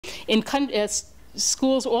In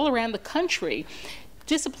schools all around the country,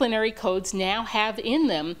 disciplinary codes now have in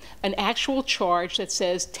them an actual charge that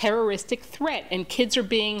says terroristic threat, and kids are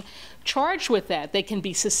being charged with that. They can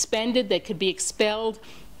be suspended, they could be expelled.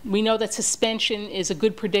 We know that suspension is a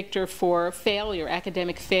good predictor for failure,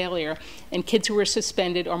 academic failure, and kids who are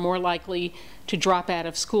suspended are more likely to drop out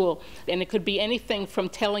of school. And it could be anything from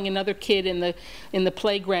telling another kid in the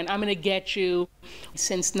playground, "I'm going to get you."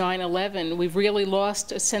 Since 9/11, we've really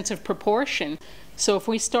lost a sense of proportion. So if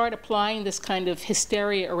we start applying this kind of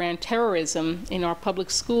hysteria around terrorism in our public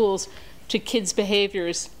schools to kids'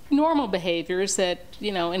 behaviors, normal behaviors that,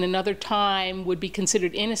 in another time would be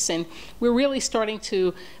considered innocent, we're really starting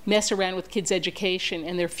to mess around with kids' education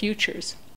and their futures.